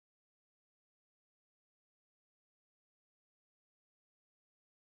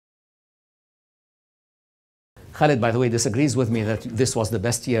Khaled, by the way, disagrees with me that this was the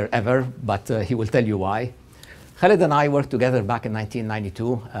best year ever, but he will tell you why. Khaled and I worked together back in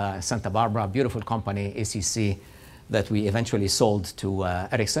 1992, Santa Barbara, beautiful company, ACC, that we eventually sold to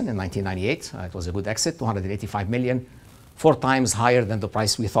Ericsson in 1998. It was a good exit, 285 million, 4 times higher than the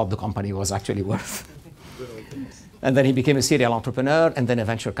price we thought the company was actually worth. And then he became a serial entrepreneur and then a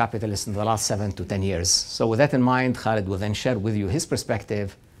venture capitalist in the last 7 to 10 years. So with that in mind, Khaled will then share with you his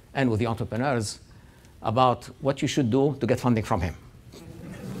perspective and with the entrepreneurs about what you should do to get funding from him.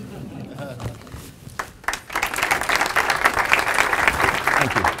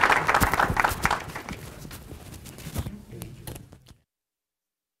 Thank you.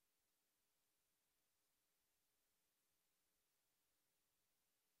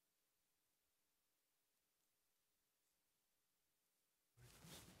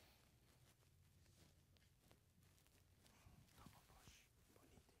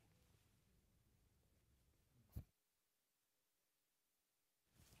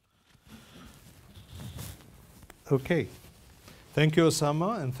 Okay. Thank you,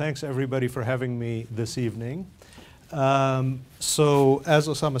 Osama, and thanks everybody for having me this evening. So as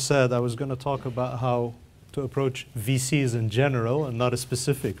Osama said, I was going to talk about how to approach VCs in general and not a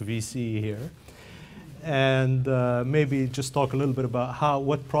specific VC here. And maybe just talk a little bit about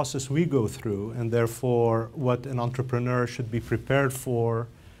what process we go through and therefore what an entrepreneur should be prepared for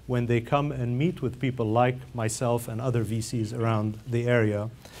when they come and meet with people like myself and other VCs around the area,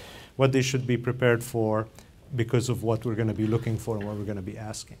 what they should be prepared for because of what we're going to be looking for and what we're going to be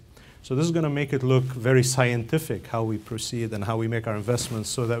asking. So this is going to make it look very scientific how we proceed and how we make our investments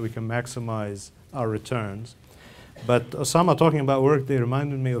so that we can maximize our returns. But Osama talking about Workday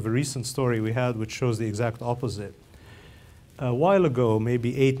reminded me of a recent story we had which shows the exact opposite. A while ago,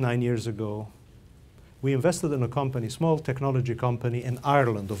 maybe 8, 9 years ago, we invested in a company, small technology company in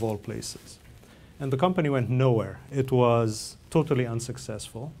Ireland of all places. And the company went nowhere. It was totally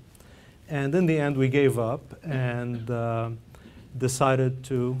unsuccessful. And in the end, we gave up and decided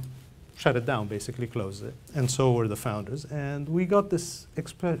to shut it down, basically close it. And so were the founders. And we got this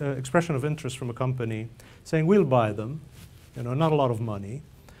expression of interest from a company saying, we'll buy them, not a lot of money.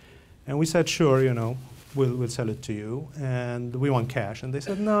 And we said, sure, we'll sell it to you. And we want cash. And they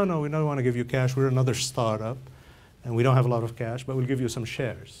said, no, we don't want to give you cash. We're another startup. And we don't have a lot of cash, but we'll give you some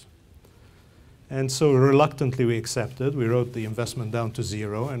shares. And so reluctantly we accepted. We wrote the investment down to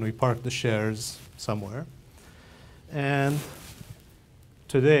 0 and we parked the shares somewhere. And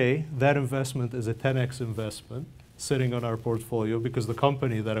today that investment is a 10x investment sitting on our portfolio because the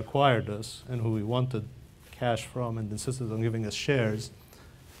company that acquired us and who we wanted cash from and insisted on giving us shares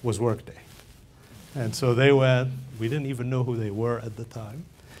was Workday. And so they went, we didn't even know who they were at the time.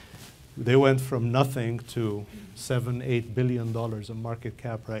 They went from nothing to $7–8 billion in market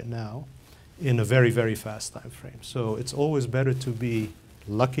cap right now, in a very, very fast time frame. So it's always better to be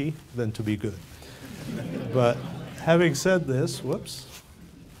lucky than to be good. But having said this, whoops,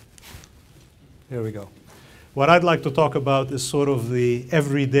 here we go. What I'd like to talk about is sort of the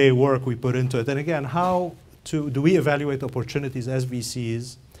everyday work we put into it. And again, how do we evaluate opportunities as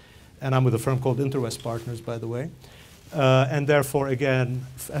VCs? And I'm with a firm called InterWest Partners, by the way. And therefore, again,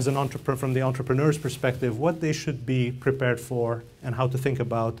 as an entrepreneur, from the entrepreneur's perspective, what they should be prepared for and how to think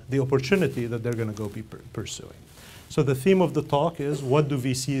about the opportunity that they're going to go be pursuing. So the theme of the talk is, what do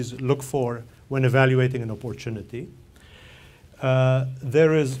VCs look for when evaluating an opportunity?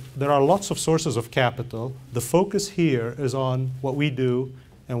 There are lots of sources of capital. The focus here is on what we do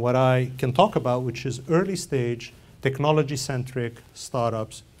and what I can talk about, which is early stage, technology-centric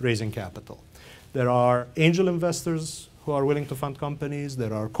startups raising capital. There are angel investors who are willing to fund companies.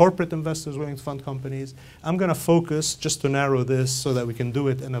 There are corporate investors willing to fund companies. I'm going to focus, just to narrow this so that we can do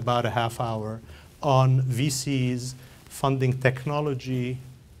it in about a half hour, on VCs funding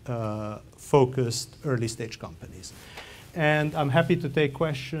technology-focused early-stage companies. And I'm happy to take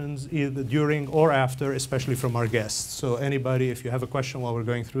questions either during or after, especially from our guests. So anybody, if you have a question while we're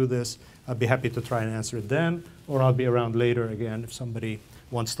going through this, I'd be happy to try and answer it then, or I'll be around later again if somebody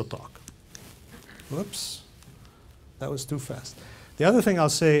wants to talk. Whoops, that was too fast. The other thing I'll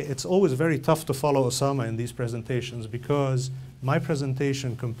say, it's always very tough to follow Osama in these presentations because my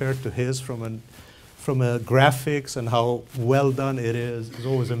presentation compared to his from a graphics and how well done it is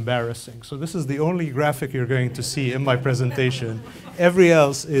always embarrassing. So this is the only graphic you're going to see in my presentation. Every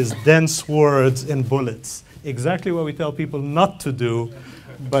else is dense words and bullets. Exactly what we tell people not to do,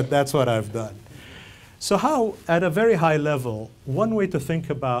 but that's what I've done. So how, at a very high level, one way to think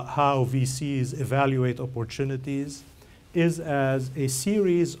about how VCs evaluate opportunities is as a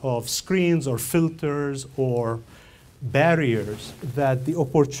series of screens or filters or barriers that the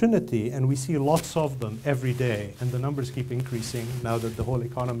opportunity, and we see lots of them every day, and the numbers keep increasing now that the whole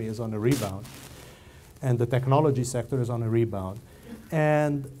economy is on a rebound, and the technology sector is on a rebound.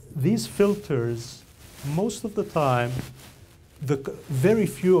 And these filters, most of the time, very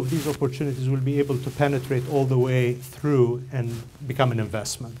few of these opportunities will be able to penetrate all the way through and become an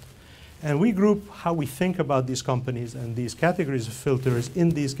investment. And we group how we think about these companies and these categories of filters in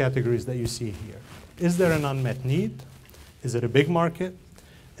these categories that you see here. Is there an unmet need? Is it a big market?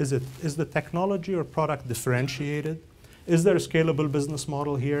 Is the technology or product differentiated? Is there a scalable business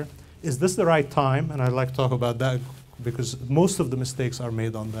model here? Is this the right time? And I'd like to talk about that because most of the mistakes are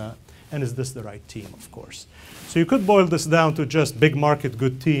made on that. And is this the right team, of course? So you could boil this down to just big market,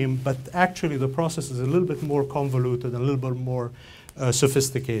 good team, but actually the process is a little bit more convoluted and a little bit more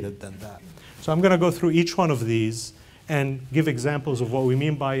sophisticated than that. So I'm going to go through each one of these and give examples of what we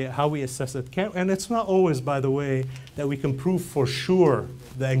mean by it, how we assess it. And it's not always, by the way, that we can prove for sure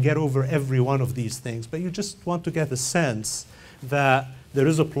and get over every one of these things, but you just want to get a sense that there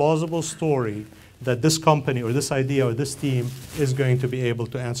is a plausible story that this company or this idea or this team is going to be able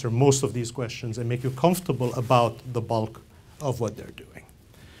to answer most of these questions and make you comfortable about the bulk of what they're doing.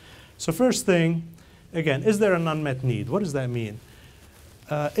 So first thing, again, is there an unmet need? What does that mean?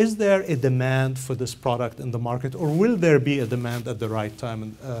 Is there a demand for this product in the market, or will there be a demand at the right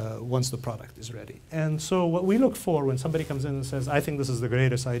time once the product is ready? And so what we look for when somebody comes in and says, I think this is the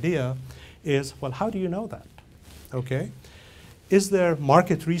greatest idea, is, well, how do you know that? Okay. Is there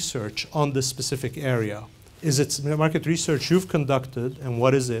market research on this specific area? Is it market research you've conducted, and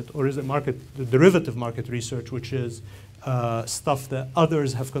what is it? Or is it derivative market research, which is stuff that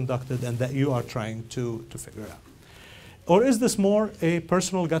others have conducted and that you are trying to figure out? Or is this more a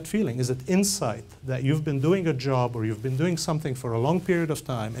personal gut feeling? Is it insight that you've been doing a job or you've been doing something for a long period of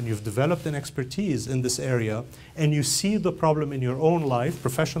time and you've developed an expertise in this area and you see the problem in your own life,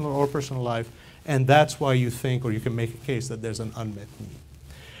 professional or personal life, and that's why you think or you can make a case that there's an unmet need.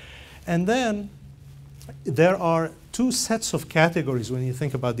 And then there are two sets of categories when you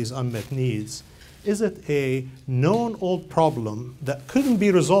think about these unmet needs. Is it a known old problem that couldn't be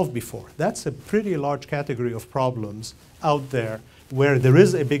resolved before? That's a pretty large category of problems out there where there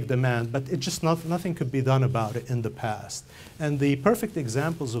is a big demand, but it just nothing could be done about it in the past. And the perfect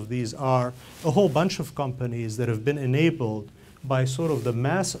examples of these are a whole bunch of companies that have been enabled by sort of the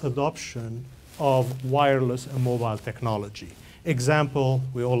mass adoption of wireless and mobile technology. Example,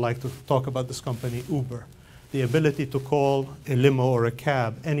 we all like to talk about this company, Uber. The ability to call a limo or a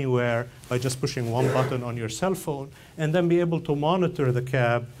cab anywhere by just pushing one button on your cell phone and then be able to monitor the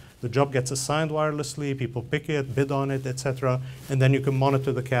cab. The job gets assigned wirelessly, people pick it, bid on it, etc. And then you can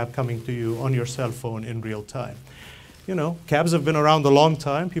monitor the cab coming to you on your cell phone in real time. You know, cabs have been around a long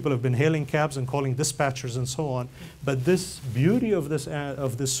time. People have been hailing cabs and calling dispatchers and so on. But this beauty of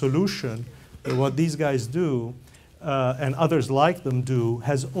this solution, what these guys do and others like them do,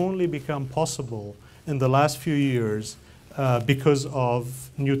 has only become possible in the last few years because of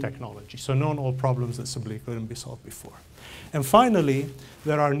new technology. So known old problems that simply couldn't be solved before. And finally,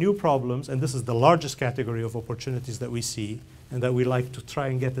 there are new problems, and this is the largest category of opportunities that we see, and that we like to try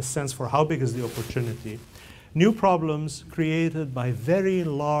and get a sense for how big is the opportunity. New problems created by very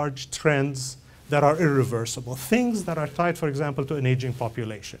large trends that are irreversible. Things that are tied, for example, to an aging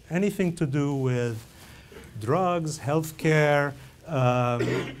population. Anything to do with drugs, healthcare,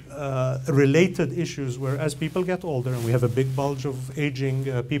 related issues where as people get older, and we have a big bulge of aging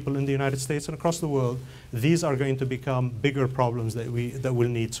people in the United States and across the world, these are going to become bigger problems that will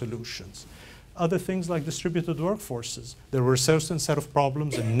need solutions. Other things like distributed workforces. There were a certain set of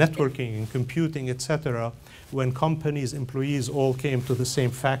problems in networking and computing, etc., when companies, employees all came to the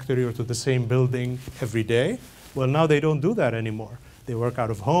same factory or to the same building every day. Well, now they don't do that anymore. They work out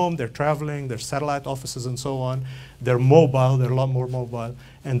of home, they're traveling, they're satellite offices and so on. They're mobile, they're a lot more mobile,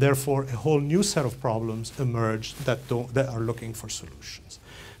 and therefore a whole new set of problems emerged that are looking for solutions.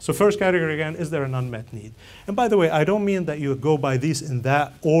 So first category again, is there an unmet need? And by the way, I don't mean that you go by these in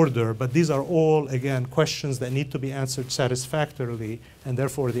that order, but these are all, again, questions that need to be answered satisfactorily, and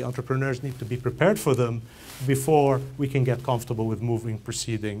therefore the entrepreneurs need to be prepared for them before we can get comfortable with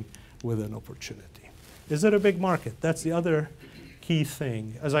proceeding with an opportunity. Is it a big market? That's the other key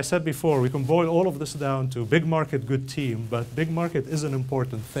thing. As I said before, we can boil all of this down to big market, good team, but big market is an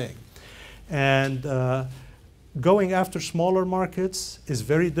important thing. And going after smaller markets is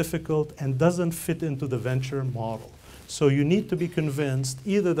very difficult and doesn't fit into the venture model. So you need to be convinced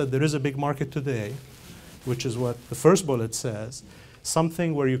either that there is a big market today, which is what the first bullet says,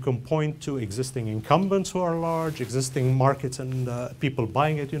 something where you can point to existing incumbents who are large, existing markets and people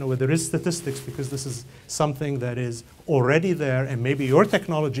buying it, where there is statistics, because this is something that is already there and maybe your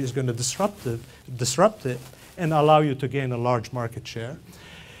technology is going to disrupt it and allow you to gain a large market share.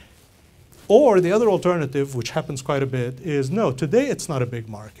 Or the other alternative, which happens quite a bit, is no, today it's not a big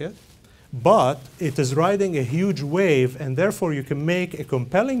market, but it is riding a huge wave, and therefore you can make a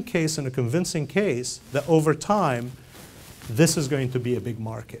compelling case and a convincing case that over time, this is going to be a big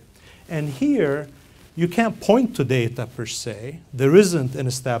market. And here, you can't point to data per se. There isn't an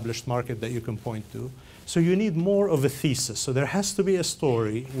established market that you can point to. So you need more of a thesis. So there has to be a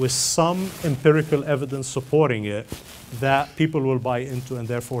story with some empirical evidence supporting it that people will buy into and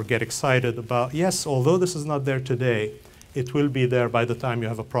therefore get excited about, yes, although this is not there today, it will be there by the time you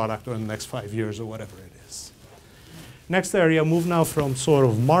have a product or in the next 5 years or whatever it is. Next area, move now from sort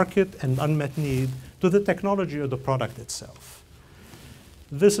of market and unmet need to the technology or the product itself.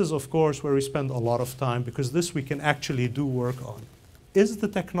 This is, of course, where we spend a lot of time, because this we can actually do work on. Is the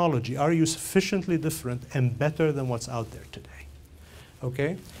technology, are you sufficiently different and better than what's out there today?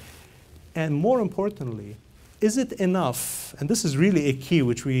 Okay? And more importantly, is it enough, and this is really a key,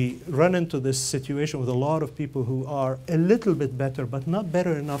 which we run into this situation with a lot of people who are a little bit better, but not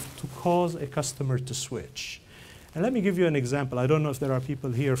better enough to cause a customer to switch. And let me give you an example. I don't know if there are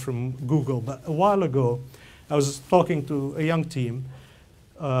people here from Google, but a while ago, I was talking to a young team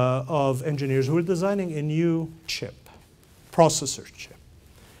of engineers who were designing a new chip, processor chip,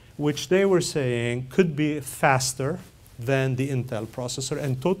 which they were saying could be faster than the Intel processor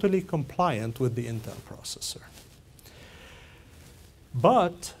and totally compliant with the Intel processor.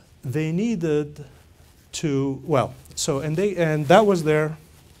 But they needed to, and that was their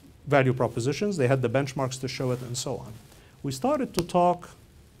value propositions. They had the benchmarks to show it and so on. We started to talk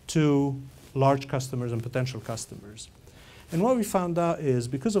to large customers and potential customers. And what we found out is,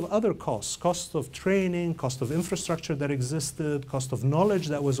 because of other costs, cost of training, cost of infrastructure that existed, cost of knowledge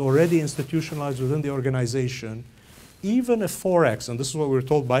that was already institutionalized within the organization, even a 4x, and this is what we were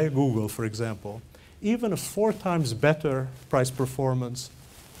told by Google, for example, even a 4 times better price performance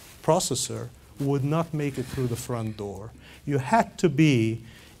processor would not make it through the front door. You had to be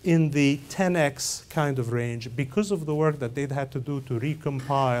in the 10x kind of range because of the work that they'd had to do to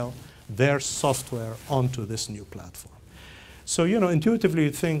recompile their software onto this new platform. So, intuitively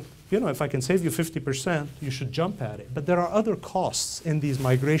you'd think, if I can save you 50%, you should jump at it. But there are other costs in these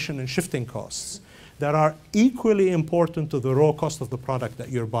migration and shifting costs that are equally important to the raw cost of the product that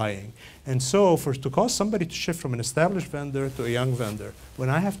you're buying. And so to cause somebody to shift from an established vendor to a young vendor, when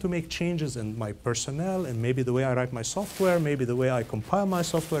I have to make changes in my personnel and maybe the way I write my software, maybe the way I compile my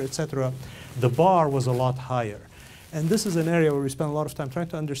software, etc., the bar was a lot higher. And this is an area where we spend a lot of time trying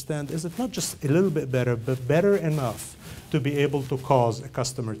to understand, is it not just a little bit better, but better enough to be able to cause a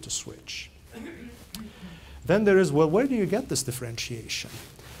customer to switch? Then there is, well, where do you get this differentiation?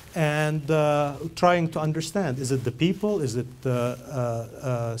 And trying to understand, is it the people? Is it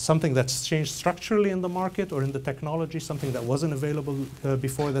something that's changed structurally in the market or in the technology, something that wasn't available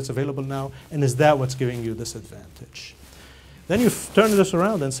before that's available now? And is that what's giving you this advantage? Then you turn this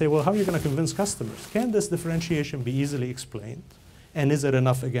around and say, well, how are you going to convince customers? Can this differentiation be easily explained? And is it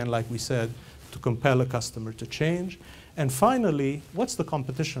enough, again, like we said, to compel a customer to change? And finally, what's the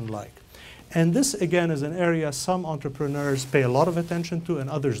competition like? And this, again, is an area some entrepreneurs pay a lot of attention to and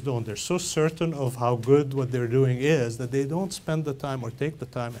others don't. They're so certain of how good what they're doing is that they don't spend the time or take the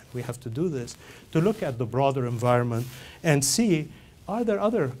time, and we have to do this, to look at the broader environment and see, are there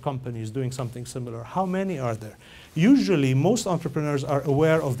other companies doing something similar? How many are there? Usually, most entrepreneurs are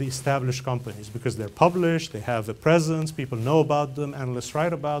aware of the established companies because they're published, they have a presence, people know about them, analysts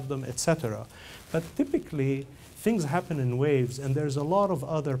write about them, etc. But typically, things happen in waves, and there's a lot of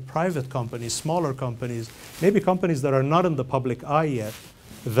other private companies, smaller companies, maybe companies that are not in the public eye yet,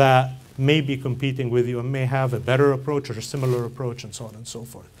 that may be competing with you and may have a better approach or a similar approach and so on and so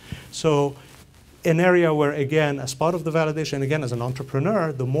forth. So an area where, again, as part of the validation, again, as an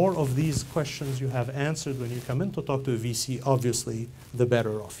entrepreneur, the more of these questions you have answered when you come in to talk to a VC, obviously, the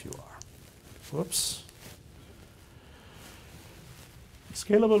better off you are. Whoops.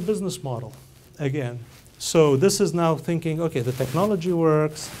 Scalable business model, again. So this is now thinking, okay, the technology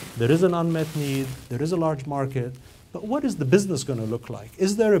works, there is an unmet need, there is a large market, but what is the business going to look like?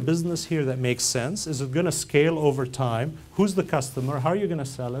 Is there a business here that makes sense? Is it going to scale over time? Who's the customer? How are you going to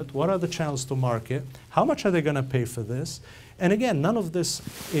sell it? What are the channels to market? How much are they going to pay for this? And again, none of this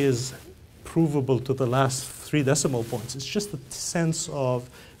is provable to the last 3 decimal points. It's just a sense of,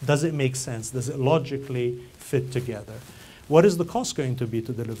 does it make sense? Does it logically fit together? What is the cost going to be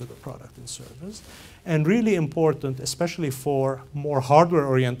to deliver the product and service? And really important, especially for more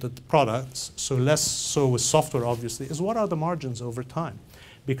hardware-oriented products, so less so with software, obviously, is what are the margins over time?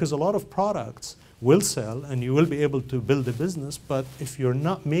 Because a lot of products will sell, and you will be able to build a business, but if you're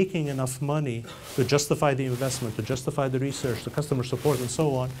not making enough money to justify the investment, to justify the research, the customer support, and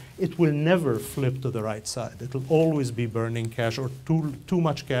so on, it will never flip to the right side. It will always be burning cash or too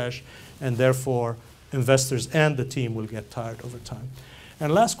much cash, and therefore investors and the team will get tired over time.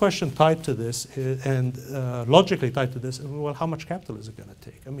 And last question tied to this, and logically tied to this, well, how much capital is it going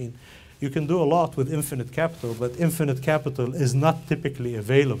to take? I mean, you can do a lot with infinite capital, but infinite capital is not typically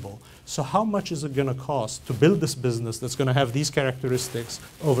available. So how much is it going to cost to build this business that's going to have these characteristics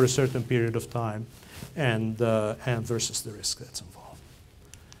over a certain period of time, and versus the risk that's involved?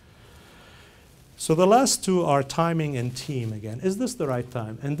 So the last two are timing and team again. Is this the right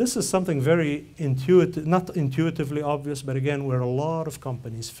time? And this is something very intuitive, not intuitively obvious, but again, where a lot of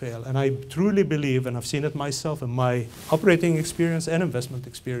companies fail. And I truly believe, and I've seen it myself in my operating experience and investment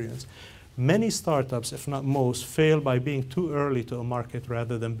experience, many startups, if not most, fail by being too early to a market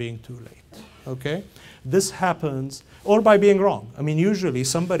rather than being too late, okay? This happens, or by being wrong. I mean, usually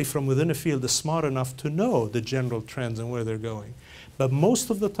somebody from within a field is smart enough to know the general trends and where they're going. But most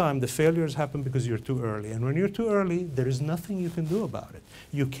of the time, the failures happen because you're too early. And when you're too early, there is nothing you can do about it.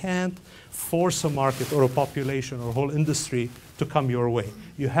 You can't force a market or a population or a whole industry to come your way.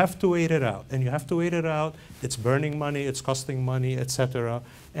 You have to wait it out. And you have to wait it out. It's burning money, it's costing money, etc.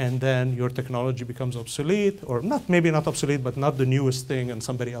 And then your technology becomes obsolete, or not, maybe not obsolete, but not the newest thing, and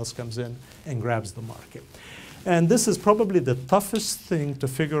somebody else comes in and grabs the market. And this is probably the toughest thing to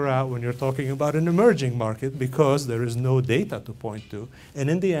figure out when you're talking about an emerging market, because there is no data to point to. And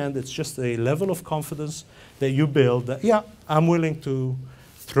in the end, it's just a level of confidence that you build that, yeah, I'm willing to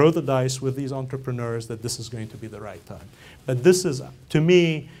throw the dice with these entrepreneurs that this is going to be the right time. But this is, to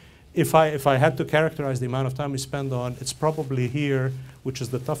me, if I had to characterize the amount of time we spend on, it's probably here, which is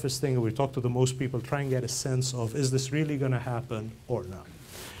the toughest thing. We talk to the most people, try and get a sense of, is this really going to happen or not?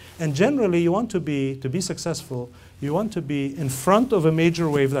 And generally, you want to be successful, you want to be in front of a major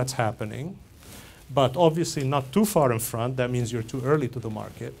wave that's happening, but obviously not too far in front. That means you're too early to the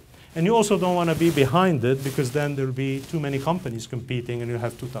market. And you also don't want to be behind it, because then there'll be too many companies competing and you'll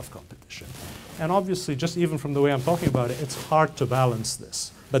have too tough competition. And obviously, just even from the way I'm talking about it, it's hard to balance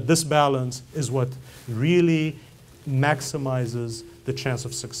this. But this balance is what really maximizes the chance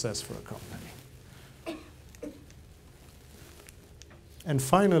of success for a company. And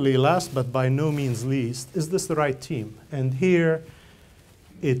finally, last but by no means least, is this the right team? And here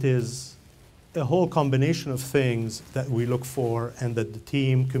it is a whole combination of things that we look for and that the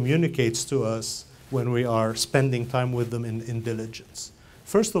team communicates to us when we are spending time with them in diligence.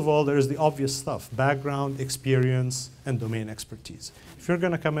 First of all, there is the obvious stuff: background, experience, and domain expertise. If you're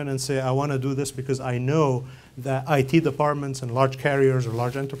going to come in and say, I want to do this because I know that IT departments and large carriers or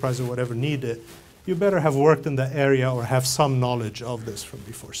large enterprises or whatever need it, you better have worked in the area or have some knowledge of this from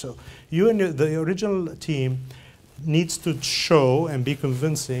before. So you and the original team needs to show and be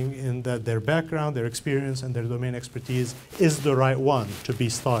convincing in that their background, their experience, and their domain expertise is the right one to be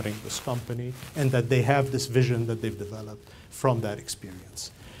starting this company, and that they have this vision that they've developed from that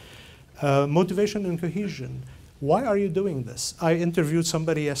experience. Motivation and cohesion. Why are you doing this? I interviewed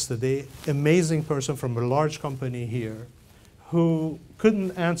somebody yesterday, amazing person from a large company here, who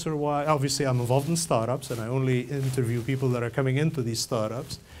couldn't answer why. Obviously, I'm involved in startups, and I only interview people that are coming into these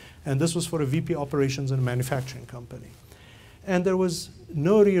startups. And this was for a VP operations in a manufacturing company. And there was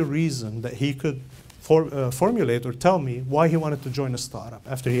no real reason that he could formulate or tell me why he wanted to join a startup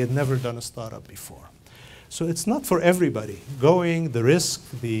after he had never done a startup before. So it's not for everybody. Going, the risk,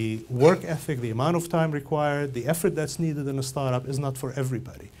 the work ethic, the amount of time required, the effort that's needed in a startup is not for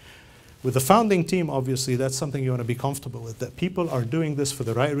everybody. With the founding team, obviously, that's something you want to be comfortable with, that people are doing this for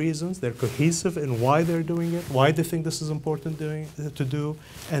the right reasons, they're cohesive in why they're doing it, why they think this is important to do,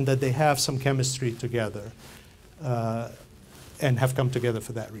 and that they have some chemistry together and have come together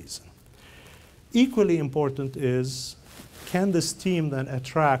for that reason. Equally important is, can this team then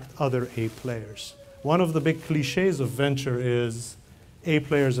attract other A players? One of the big cliches of venture is A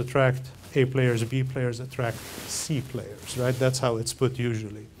players attract A players, B players attract C players, right? That's how it's put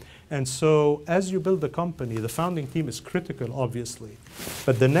usually. And so as you build the company, the founding team is critical, obviously.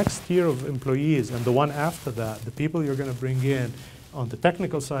 But the next tier of employees and the one after that, the people you're going to bring in on the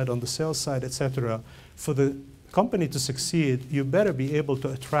technical side, on the sales side, et cetera, for the company to succeed, you better be able to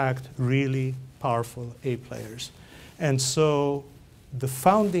attract really powerful A players. And so the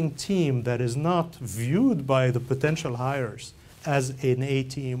founding team that is not viewed by the potential hires as an A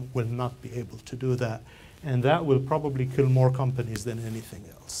team will not be able to do that. And that will probably kill more companies than anything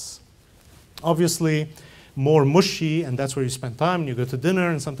else. Obviously, more mushy, and that's where you spend time. You go to dinner,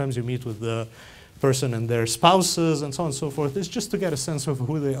 and sometimes you meet with the person and their spouses, and so on and so forth. It's just to get a sense of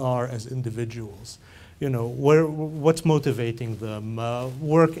who they are as individuals. You know, what's motivating them,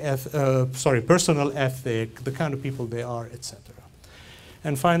 personal ethic, the kind of people they are, etc.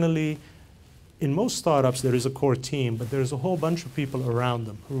 And finally, in most startups, there is a core team, but there's a whole bunch of people around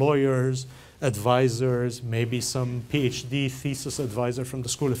them, lawyers, advisors, maybe some PhD thesis advisor from the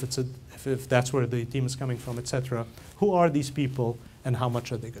school if that's where the team is coming from, etc. Who are these people and how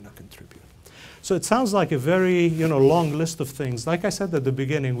much are they going to contribute? So it sounds like a very long list of things. Like I said at the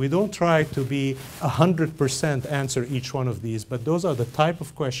beginning, we don't try to be 100% answer each one of these, but those are the type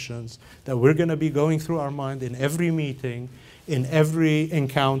of questions that we're going to be going through our mind in every meeting, in every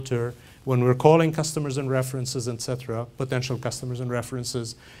encounter, when we're calling customers and references, etc., potential customers and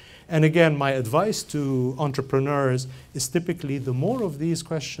references. And again, my advice to entrepreneurs is typically the more of these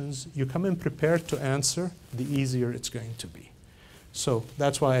questions you come in prepared to answer, the easier it's going to be. So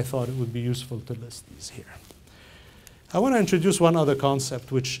that's why I thought it would be useful to list these here. I want to introduce one other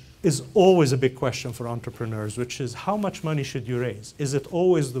concept, which is always a big question for entrepreneurs, which is how much money should you raise? Is it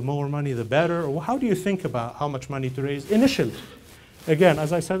always the more money, the better? Or how do you think about how much money to raise initially? Again,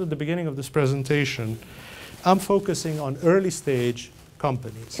 as I said at the beginning of this presentation, I'm focusing on early stage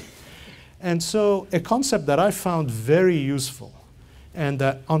companies. And so a concept that I found very useful and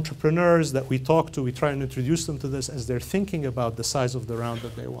that entrepreneurs that we talk to, we try and introduce them to this as they're thinking about the size of the round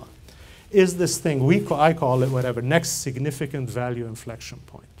that they want, is this thing, I call it whatever, next significant value inflection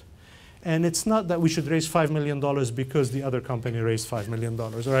point. And it's not that we should raise $5 million because the other company raised $5 million,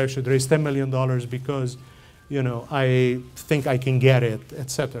 or I should raise $10 million because I think I can get it,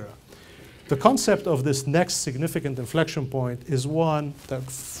 etc. The concept of this next significant inflection point is one that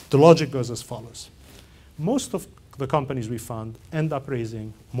the logic goes as follows. Most of the companies we fund end up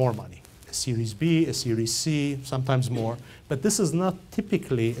raising more money. A Series B, a Series C, sometimes more. But this is not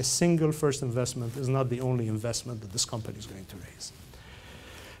typically a single first investment, is not the only investment that this company is going to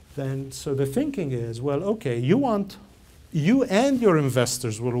raise. So the thinking is, well, okay, you and your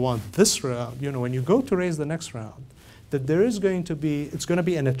investors will want this round, when you go to raise the next round, that it's going to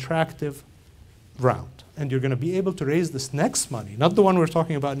be an attractive round. And you're going to be able to raise this next money, not the one we're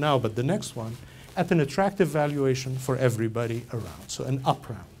talking about now, but the next one, at an attractive valuation for everybody around, so an up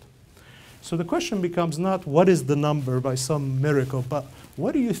round. So the question becomes not what is the number by some miracle, but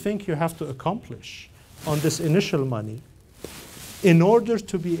what do you think you have to accomplish on this initial money in order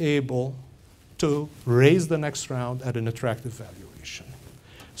to be able to raise the next round at an attractive valuation?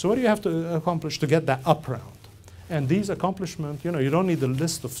 So what do you have to accomplish to get that up round? And these accomplishments, you don't need a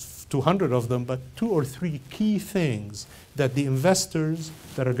list of 200 of them, but 2 or 3 key things that the investors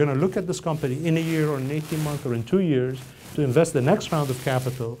that are going to look at this company in a year or in 18 months or in 2 years to invest the next round of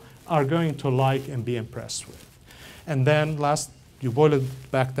capital are going to like and be impressed with. And then last, you boil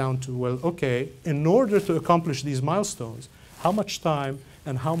it back down to, well, okay, in order to accomplish these milestones, how much time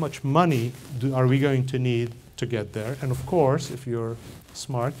and how much money are we going to need to get there? And of course, if you're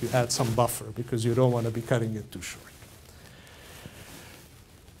smart, you add some buffer because you don't want to be cutting it too short.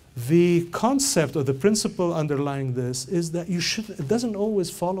 The concept or the principle underlying this is that it doesn't always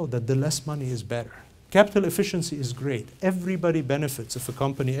follow that the less money is better. Capital efficiency is great. Everybody benefits if a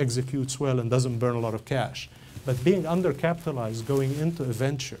company executes well and doesn't burn a lot of cash. But being undercapitalized going into a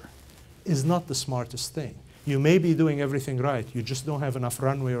venture is not the smartest thing. You may be doing everything right. You just don't have enough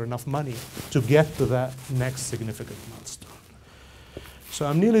runway or enough money to get to that next significant milestone. So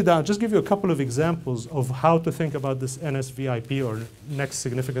I'm nearly done. Just give you a couple of examples of how to think about this NSVIP or next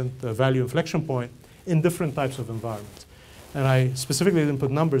significant value inflection point in different types of environments. And I specifically didn't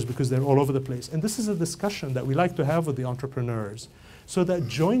put numbers because they're all over the place. And this is a discussion that we like to have with the entrepreneurs so that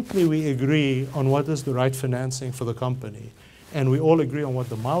jointly we agree on what is the right financing for the company. And we all agree on what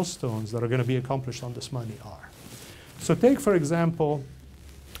the milestones that are going to be accomplished on this money are. So take, for example,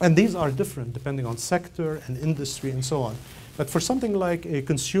 and these are different depending on sector and industry and so on. But for something like a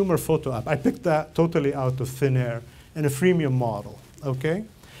consumer photo app, I picked that totally out of thin air and a freemium model, okay?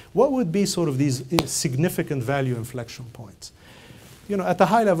 What would be sort of these significant value inflection points? At the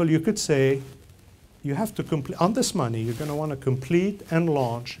high level, you could say you have to complete, on this money, you're going to want to complete and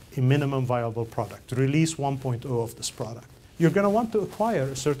launch a minimum viable product, release 1.0 of this product. You're going to want to acquire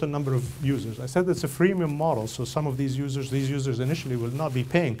a certain number of users. I said it's a freemium model, so some of these users initially will not be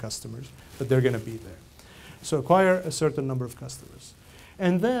paying customers, but they're going to be there. So acquire a certain number of customers.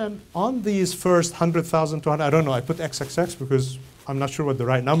 And then on these first 100,000, 200, I don't know, I put XXX because I'm not sure what the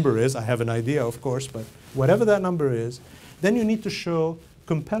right number is. I have an idea, of course, but whatever that number is, then you need to show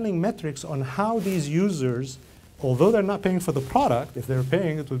compelling metrics on how these users, although they're not paying for the product, if they're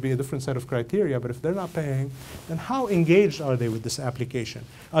paying, it would be a different set of criteria, but if they're not paying, then how engaged are they with this application?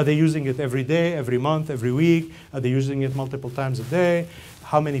 Are they using it every day, every month, every week? Are they using it multiple times a day?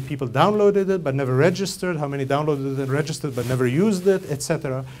 How many people downloaded it but never registered? How many downloaded it and registered but never used it,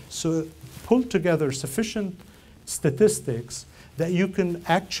 etc.? So pull together sufficient statistics that you can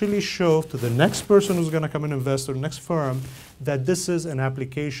actually show to the next person who's going to come and invest, or the next firm, that this is an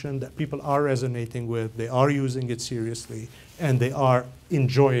application that people are resonating with, they are using it seriously, and they are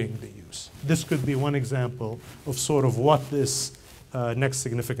enjoying the use. This could be one example of sort of what this next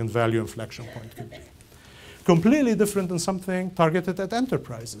significant value inflection point could be. Completely different than something targeted at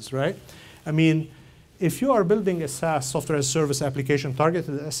enterprises, right? I mean, if you are building a SaaS, software as a service application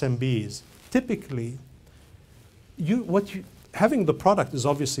targeted at SMBs, typically, having the product is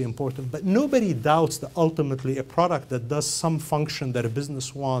obviously important, but nobody doubts that ultimately a product that does some function that a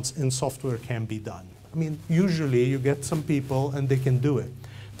business wants in software can be done. I mean, usually you get some people and they can do it.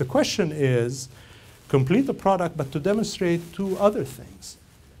 The question is, complete the product, but to demonstrate two other things.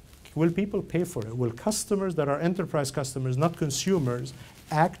 Will people pay for it? Will customers that are enterprise customers, not consumers,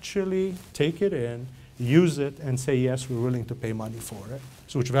 actually take it in, use it, and say, yes, we're willing to pay money for it?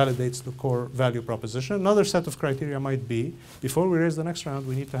 So which validates the core value proposition. Another set of criteria might be, before we raise the next round,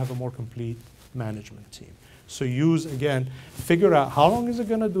 we need to have a more complete management team. So use, again, figure out how long is it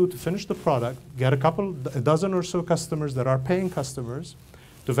going to do to finish the product, get a dozen or so customers that are paying customers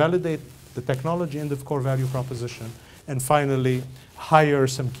to validate the technology and the core value proposition, and finally, hire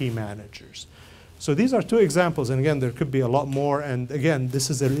some key managers. So these are two examples, and again, there could be a lot more, and again, this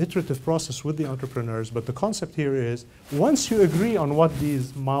is an iterative process with the entrepreneurs, but the concept here is, once you agree on what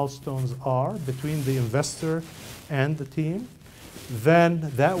these milestones are between the investor and the team,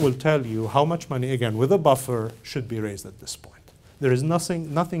 then that will tell you how much money, again, with a buffer, should be raised at this point. There is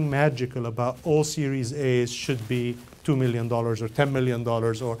nothing magical about all Series A's should be $2 million or $10 million,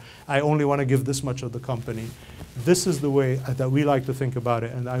 or I only want to give this much of the company. This is the way that we like to think about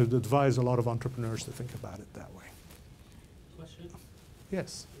it, and I would advise a lot of entrepreneurs to think about it that way. Question?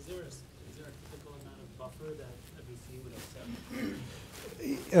 Yes? Is there a typical amount of buffer that a VC would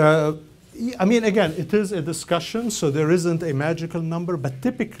accept? I mean, again, it is a discussion, so there isn't a magical number, but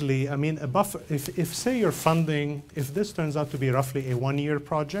typically, I mean, a buffer, if say you're funding, if this turns out to be roughly a one-year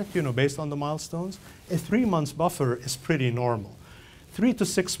project, you know, based on the milestones, a 3-month buffer is pretty normal. 3 to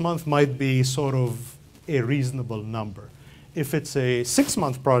 6 months might be sort of a reasonable number. If it's a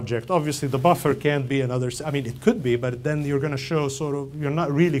 6-month project, obviously the buffer can't be another, I mean, it could be, but then you're going to show sort of, you're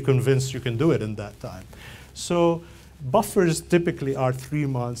not really convinced you can do it in that time. So buffers typically are 3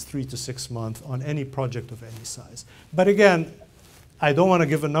 months, 3 to 6 months on any project of any size. But again, I don't want to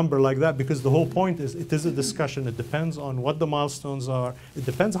give a number like that because the whole point is it is a discussion. It depends on what the milestones are. It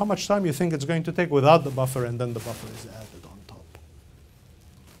depends how much time you think it's going to take without the buffer, and then the buffer is added on top.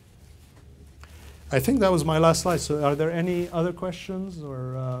 I think that was my last slide. So are there any other questions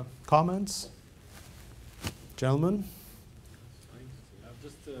or comments? Gentlemen?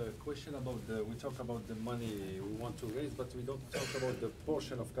 Just a question about we talk about the money we want to raise, but we don't talk about the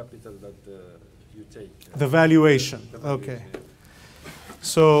portion of capital that you take. The valuation. The valuation. Okay.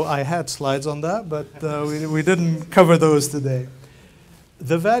 So I had slides on that, but we didn't cover those today.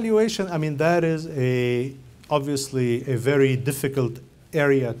 The valuation, I mean, that is obviously a very difficult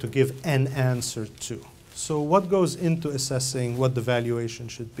area to give an answer to. So what goes into assessing what the valuation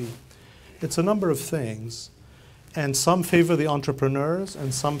should be? It's a number of things. And some favor the entrepreneurs,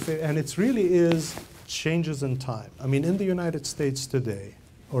 and and it really is changes in time. I mean, in the United States today,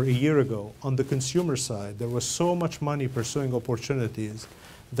 or a year ago, on the consumer side, there was so much money pursuing opportunities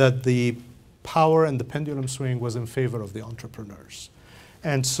that the power and the pendulum swing was in favor of the entrepreneurs.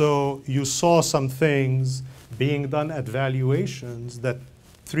 And so you saw some things being done at valuations that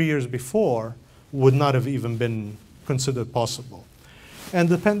 3 years before would not have even been considered possible. And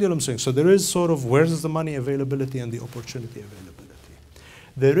the pendulum swing. So there is sort of where is the money availability and the opportunity availability.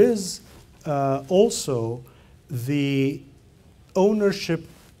 There is also the ownership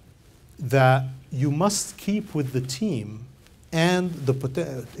that you must keep with the team and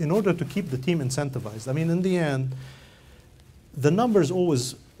in order to keep the team incentivized. I mean, in the end, the numbers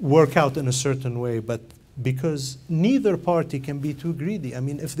always work out in a certain way, but because neither party can be too greedy. I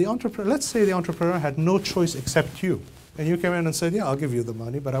mean, if the entrepreneur, let's say the entrepreneur had no choice except you, and you came in and said, yeah, I'll give you the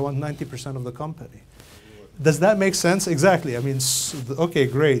money, but I want 90% of the company. Does that make sense? Exactly. I mean, okay,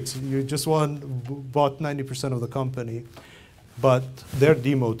 great. You just bought 90% of the company, but they're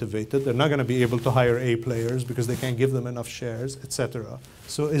demotivated. They're not going to be able to hire A players because they can't give them enough shares, etc.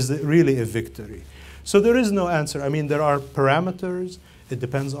 So is it really a victory? So there is no answer. I mean, there are parameters, It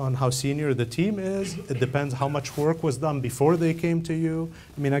depends on how senior the team is. It depends how much work was done before they came to you.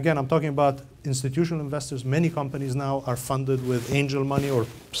 I mean, again, I'm talking about institutional investors. Many companies now are funded with angel money or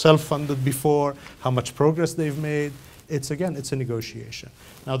self-funded before, how much progress they've made. It's, again, it's a negotiation.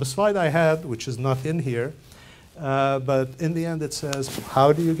 Now, the slide I had, which is not in here, but in the end it says,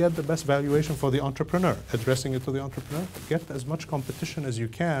 how do you get the best valuation for the entrepreneur? Addressing it to the entrepreneur, get as much competition as you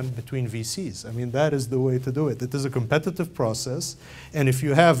can between VCs. I mean, that is the way to do it. It is a competitive process, and if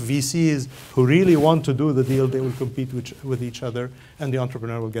you have VCs who really want to do the deal, they will compete with each other, and the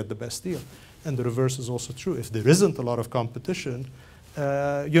entrepreneur will get the best deal. And the reverse is also true. If there isn't a lot of competition,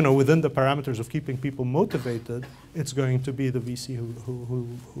 you know, within the parameters of keeping people motivated, it's going to be the VC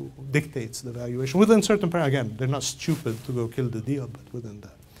who dictates the valuation. Within certain parameters, again, they're not stupid to go kill the deal, but within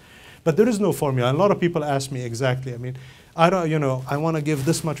that. But there is no formula. And a lot of people ask me exactly, I mean, I don't, you know, I want to give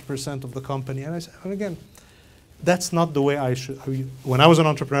this much % of the company. And I say, and again, that's not the way I should, when I was an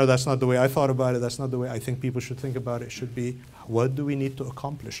entrepreneur, that's not the way I thought about it. That's not the way I think people should think about it. It should be, what do we need to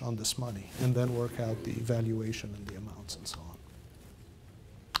accomplish on this money? And then work out the valuation and the amounts and so on.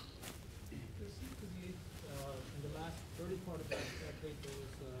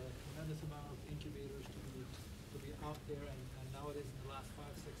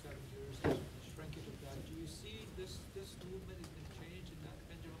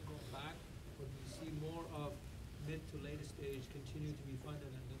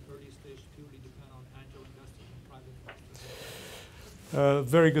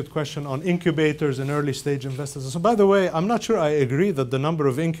 Very good question on incubators and early stage investors. So by the way, I'm not sure I agree that the number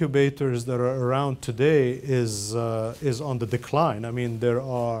of incubators that are around today is on the decline. I mean, there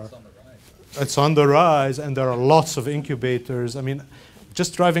are, it's on the rise, and there are lots of incubators. I mean,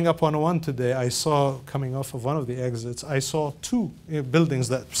 just driving up 101 today, I saw, coming off of one of the exits, I saw two buildings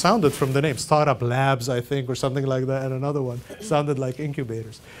that sounded from the name, Startup Labs, I think, or something like that, and another one sounded like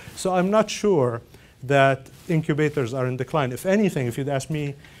incubators. So I'm not sure that incubators are in decline. If anything, if you'd ask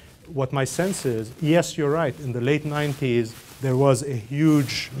me what my sense is, yes, you're right. In the late 90s, there was a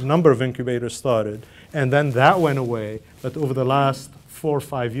huge number of incubators started, and then that went away. But over the last 4 or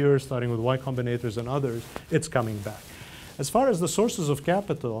 5 years, starting with Y Combinators and others, it's coming back. As far as the sources of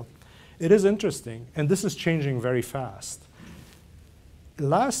capital, it is interesting, and this is changing very fast.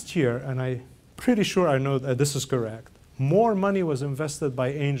 Last year, and I'm pretty sure I know that this is correct, more money was invested by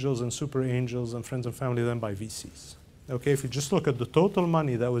angels and super angels and friends and family than by VCs. Okay, if you just look at the total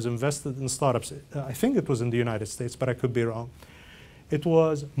money that was invested in startups, I think it was in the United States, but I could be wrong. It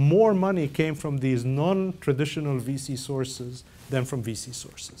was more money came from these non-traditional VC sources than from VC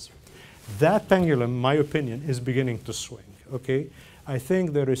sources. That pendulum, in my opinion, is beginning to swing. Okay, I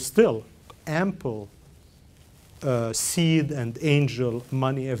think there is still ample seed and angel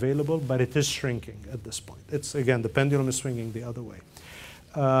money available, but it is shrinking at this point. It's, again, the pendulum is swinging the other way.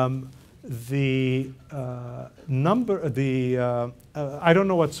 I don't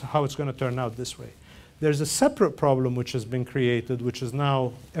know how it's going to turn out this way. There's a separate problem which has been created, which is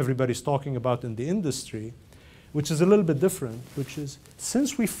now everybody's talking about in the industry, which is a little bit different, which is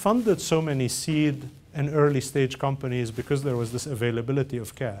since we funded so many seed and early stage companies because there was this availability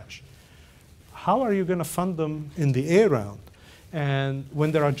of cash, how are you going to fund them in the A round and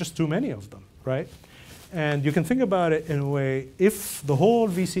when there are just too many of them, right? And you can think about it in a way, if the whole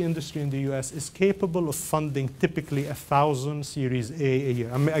VC industry in the US is capable of funding typically 1,000 Series A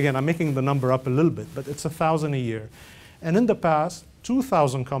year. Again, I'm making the number up a little bit, but it's 1,000 a year. And in the past,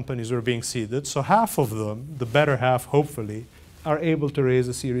 2,000 companies were being seeded, so half of them, the better half hopefully, are able to raise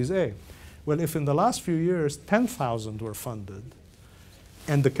a Series A. Well, if in the last few years 10,000 were funded,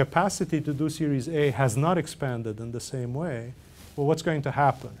 and the capacity to do Series A has not expanded in the same way, well, what's going to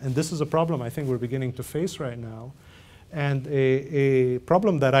happen? And this is a problem I think we're beginning to face right now, and a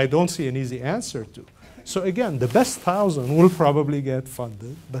problem that I don't see an easy answer to. So again, the best 1,000 will probably get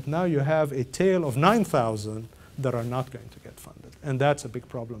funded, but now you have a tail of 9,000 that are not going to get funded. And that's a big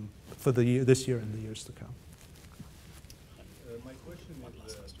problem for this year and the years to come. My question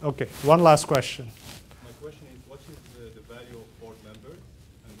is... Okay, one last question. My question is, what is the value of board members,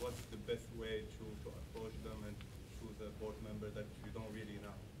 and what's the best way to approach them and choose a board member that you don't really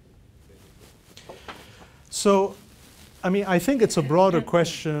know? So, I mean, I think it's a broader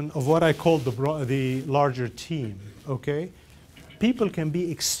question of what I call the larger team, okay? People can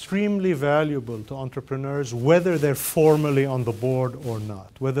be extremely valuable to entrepreneurs whether they're formally on the board or not,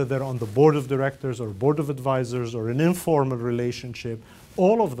 whether they're on the board of directors or board of advisors or an informal relationship.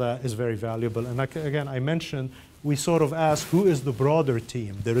 All of that is very valuable. And again, I mentioned we sort of ask who is the broader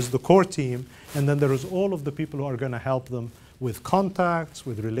team. There is the core team, and then there is all of the people who are going to help them with contacts,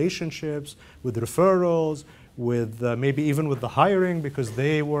 with relationships, with referrals, with maybe even with the hiring because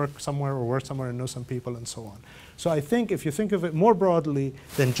they work somewhere or work somewhere and know some people and so on. So I think if you think of it more broadly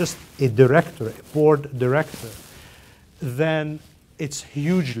than just a director, a board director, then it's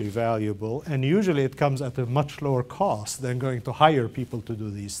hugely valuable, and usually it comes at a much lower cost than going to hire people to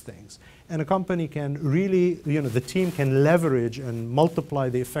do these things. And a company can really, the team can leverage and multiply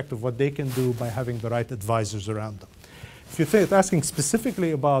the effect of what they can do by having the right advisors around them. If you're asking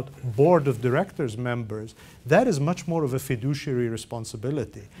specifically about board of directors members, that is much more of a fiduciary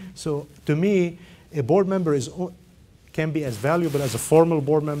responsibility. So to me, a board member can be as valuable as a formal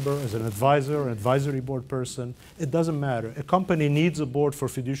board member, as an advisor, an advisory board person. It doesn't matter. A company needs a board for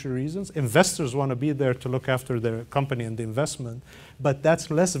fiduciary reasons. Investors want to be there to look after their company and the investment, but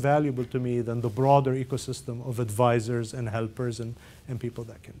that's less valuable to me than the broader ecosystem of advisors and helpers and people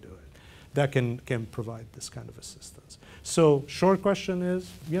that can do it, that can provide this kind of assistance. So short question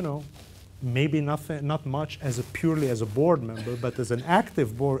is, maybe not much purely as a board member, but as an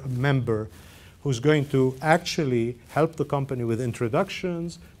active board member who's going to actually help the company with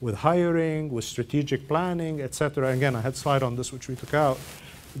introductions, with hiring, with strategic planning, et cetera. Again, I had a slide on this which we took out.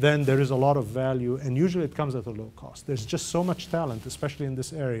 Then there is a lot of value, and usually it comes at a low cost. There's just so much talent, especially in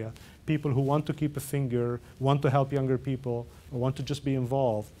this area. People who want to keep a finger, want to help younger people, or want to just be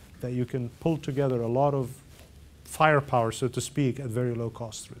involved, that you can pull together a lot of firepower, so to speak, at very low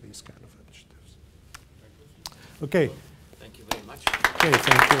cost through these kind of initiatives. Okay. Thank you very much. Okay,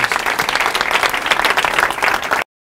 thank you.